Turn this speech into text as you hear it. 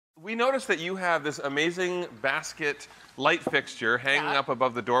We noticed that you have this amazing basket light fixture hanging up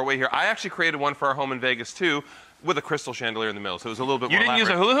above the doorway here. I actually created one for our home in Vegas, too, with a crystal chandelier in the middle, so it was a little bit more elaborate. You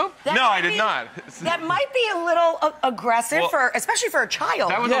didn't use a hula hoop? No, I did not. That might be a little aggressive, especially for a child.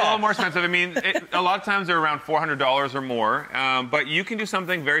 That was a little more expensive. I mean, a lot of times they're around $400 or more, but you can do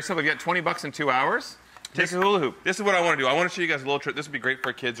something very simple. You get 20 bucks in 2 hours. Take a hula hoop. This is what I want to do. I want to show you guys a little trick. This would be great for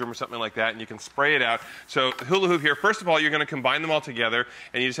a kid's room or something like that, and you can spray it out. So hula hoop here. First of all, you're going to combine them all together,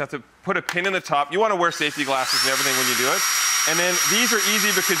 and you just have to put a pin in the top. You want to wear safety glasses and everything when you do it. And then these are easy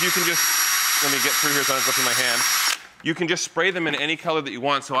because you can just, let me get through here so I don't go through my hand. You can just spray them in any color that you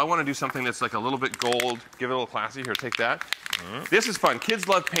want. So I want to do something that's like a little bit gold. Give it a little classy. Here, take that. This is fun. Kids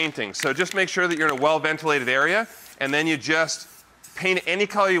love painting. So just make sure that you're in a well-ventilated area, and then you just paint any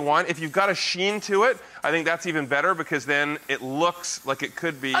color you want. If you've got a sheen to it, I think that's even better because then it looks like it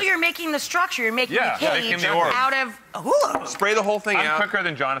could be. Oh, you're making the structure. You're making the cage out of a hula hoop. Spray the whole thing out. I'm quicker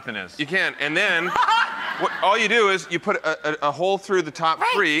than Jonathan is. You can. And then all you do is you put a hole through the top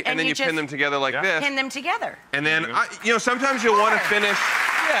three, and then you pin them together like this. Pin them together. And then, you know, sometimes you'll want to finish.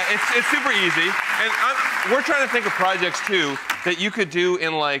 Yeah, it's super easy. And we're trying to think of projects, too, that you could do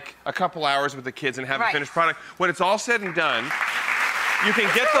in like a couple hours with the kids and have a finished product. When it's all said and done, you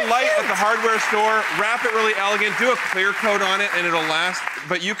can get the light at the hardware store, wrap it really elegant, do a clear coat on it, and it'll last.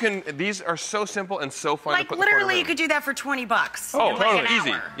 But you can, these are so simple and so fun to put in the corner literally, you room. could do that for 20 bucks. Oh, in like totally. an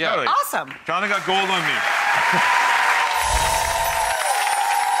Easy. hour. Yeah. Awesome. Jonathan got gold on me.